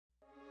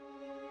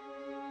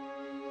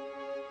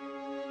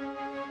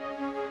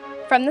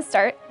From the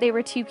start, they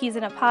were two peas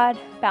in a pod,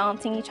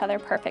 balancing each other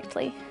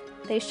perfectly.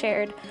 They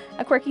shared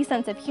a quirky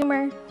sense of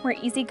humor, were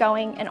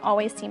easygoing, and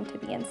always seemed to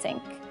be in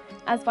sync.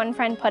 As one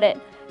friend put it,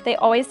 they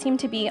always seemed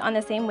to be on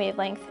the same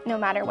wavelength no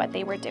matter what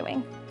they were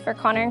doing. For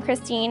Connor and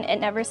Christine, it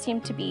never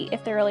seemed to be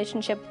if their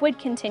relationship would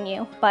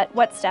continue, but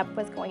what step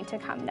was going to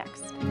come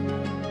next.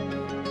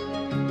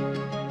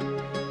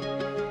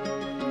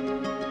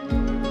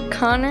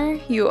 Connor,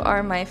 you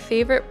are my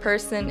favorite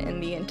person in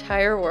the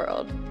entire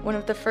world. One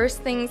of the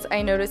first things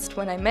I noticed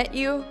when I met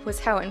you was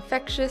how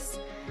infectious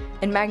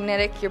and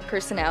magnetic your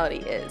personality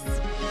is.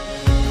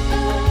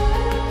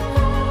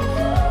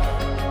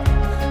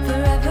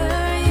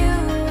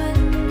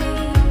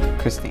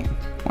 Christine,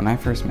 when I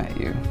first met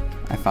you,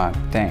 I thought,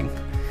 dang,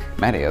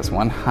 Maddie has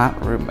one hot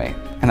roommate,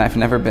 and I've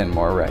never been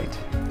more right.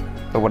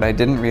 But what I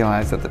didn't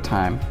realize at the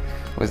time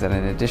was that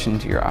in addition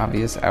to your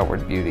obvious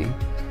outward beauty,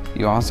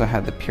 you also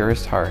had the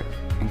purest heart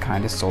and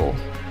kindest soul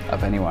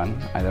of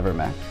anyone I'd ever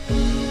met.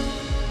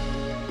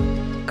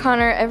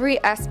 Connor, every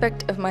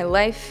aspect of my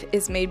life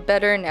is made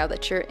better now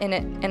that you're in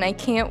it, and I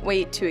can't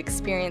wait to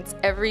experience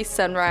every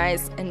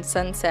sunrise and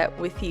sunset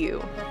with you.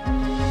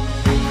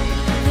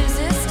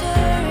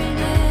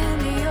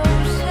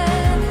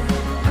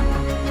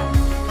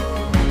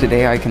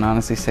 Today I can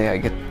honestly say I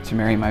get to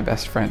marry my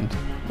best friend,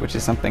 which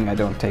is something I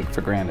don't take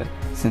for granted,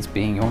 since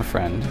being your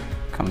friend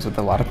comes with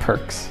a lot of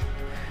perks.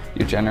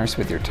 You're generous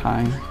with your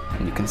time,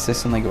 and you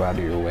consistently go out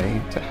of your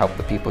way to help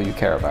the people you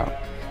care about,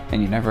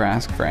 and you never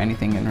ask for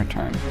anything in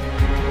return.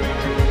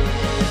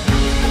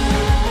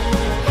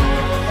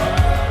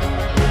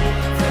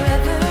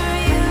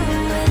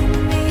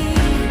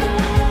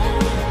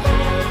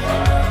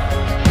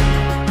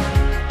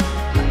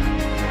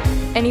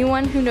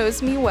 Anyone who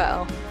knows me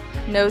well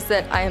knows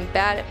that I am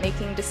bad at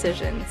making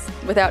decisions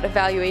without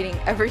evaluating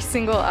every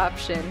single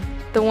option.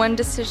 The one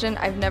decision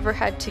I've never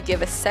had to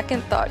give a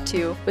second thought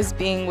to was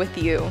being with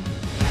you.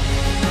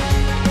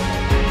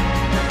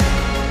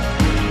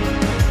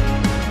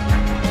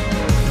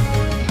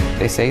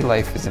 They say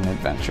life is an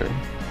adventure,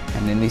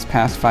 and in these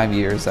past 5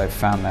 years I've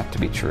found that to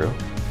be true,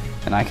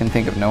 and I can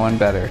think of no one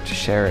better to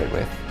share it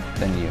with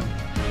than you.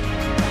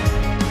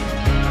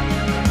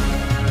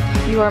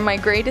 You are my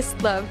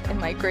greatest love and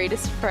my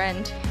greatest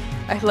friend.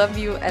 I love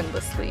you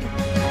endlessly.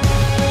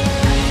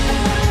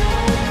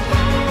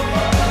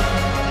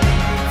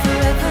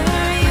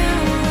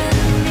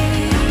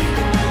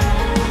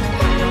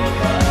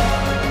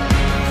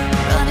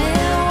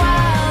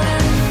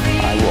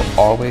 I will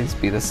always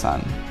be the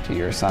sun to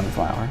your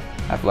sunflower.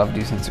 I've loved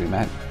you since we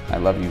met. I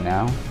love you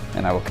now,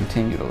 and I will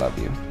continue to love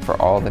you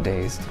for all the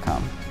days to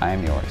come. I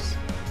am yours,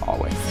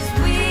 always.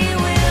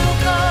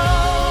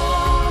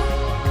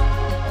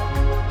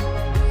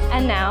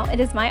 And now, it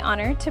is my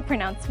honor to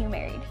pronounce you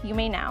married. You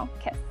may now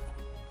kiss.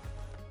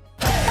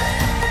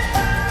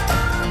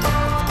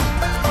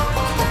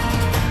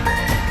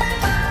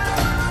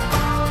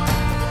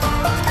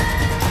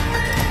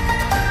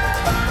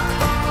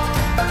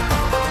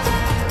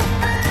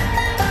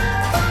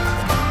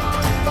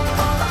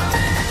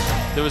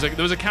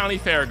 There was a county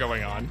fair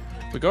going on.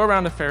 We go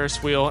around the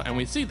Ferris wheel and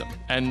we see them.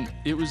 And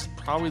it was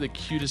probably the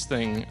cutest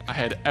thing I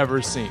had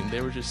ever seen.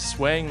 They were just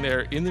swaying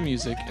there in the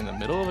music in the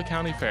middle of a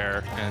county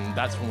fair, and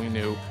that's when we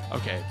knew,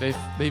 okay,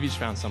 they've each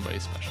found somebody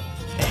special.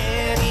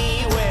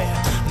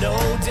 Anywhere, no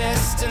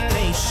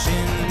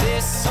destination,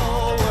 this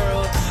whole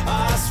world,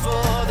 ours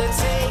for the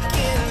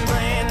taking,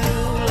 brand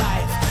new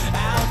life,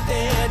 out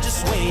there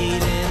just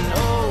waiting,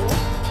 oh,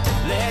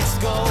 let's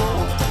go.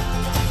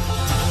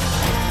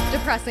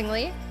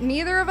 Depressingly,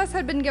 neither of us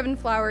had been given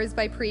flowers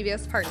by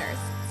previous partners,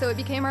 so it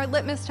became our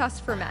litmus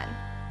test for men.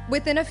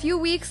 Within a few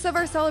weeks of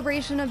our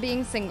celebration of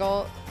being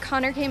single,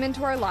 Connor came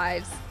into our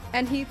lives,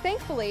 and he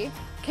thankfully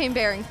came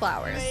bearing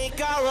flowers. Make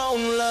our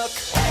own luck.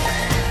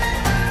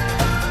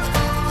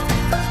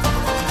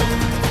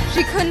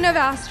 She couldn't have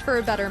asked for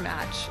a better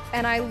match,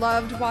 and I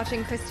loved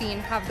watching Christine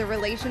have the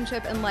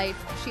relationship and life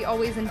she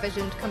always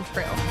envisioned come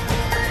true.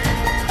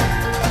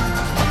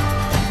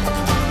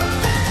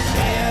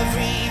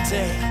 Every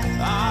day,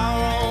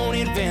 our own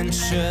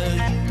adventure.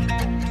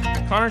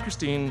 Connor and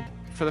Christine,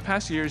 for the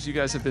past years, you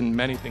guys have been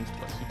many things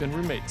to us. You've been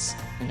roommates,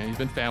 you've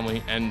been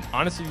family, and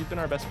honestly, you've been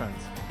our best friends.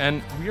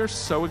 And we are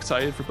so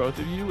excited for both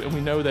of you, and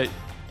we know that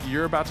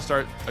you're about to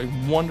start a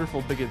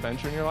wonderful big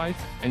adventure in your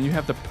life, and you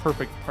have the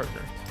perfect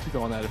partner to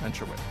go on that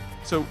adventure with.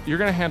 So you're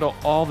gonna handle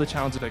all the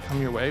challenges that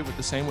come your way with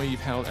the same way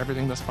you've handled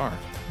everything thus far,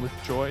 with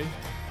joy,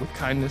 with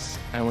kindness,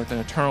 and with an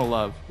eternal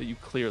love that you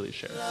clearly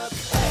share.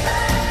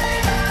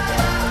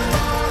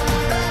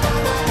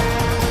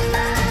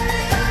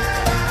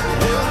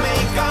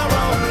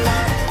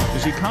 You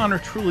see, Connor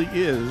truly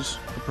is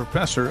a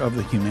professor of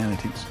the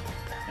humanities,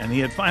 and he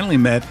had finally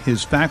met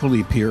his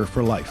faculty peer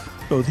for life.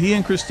 Both he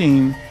and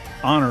Christine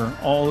honor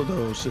all of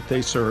those that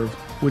they serve,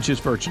 which is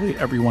virtually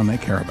everyone they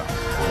care about.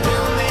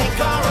 We'll make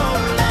our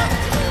own luck.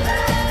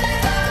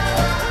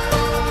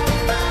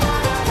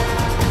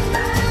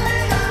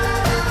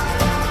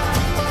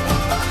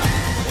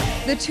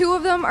 The The two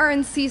of them are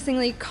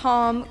unceasingly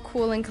calm,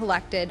 cool, and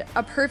collected,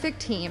 a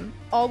perfect team,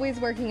 always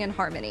working in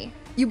harmony.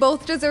 You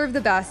both deserve the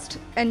best,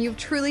 and you've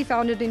truly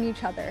found it in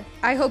each other.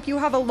 I hope you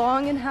have a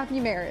long and happy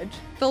marriage,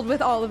 filled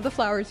with all of the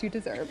flowers you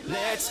deserve.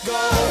 Let's go.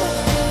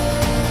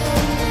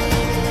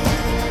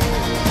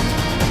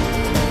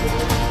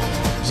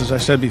 As I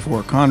said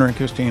before, Connor and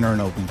Christine are an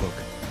open book,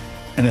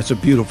 and it's a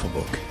beautiful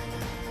book,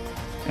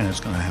 and it's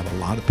going to have a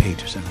lot of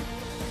pages in it,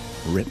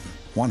 written,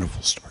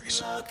 wonderful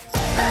stories.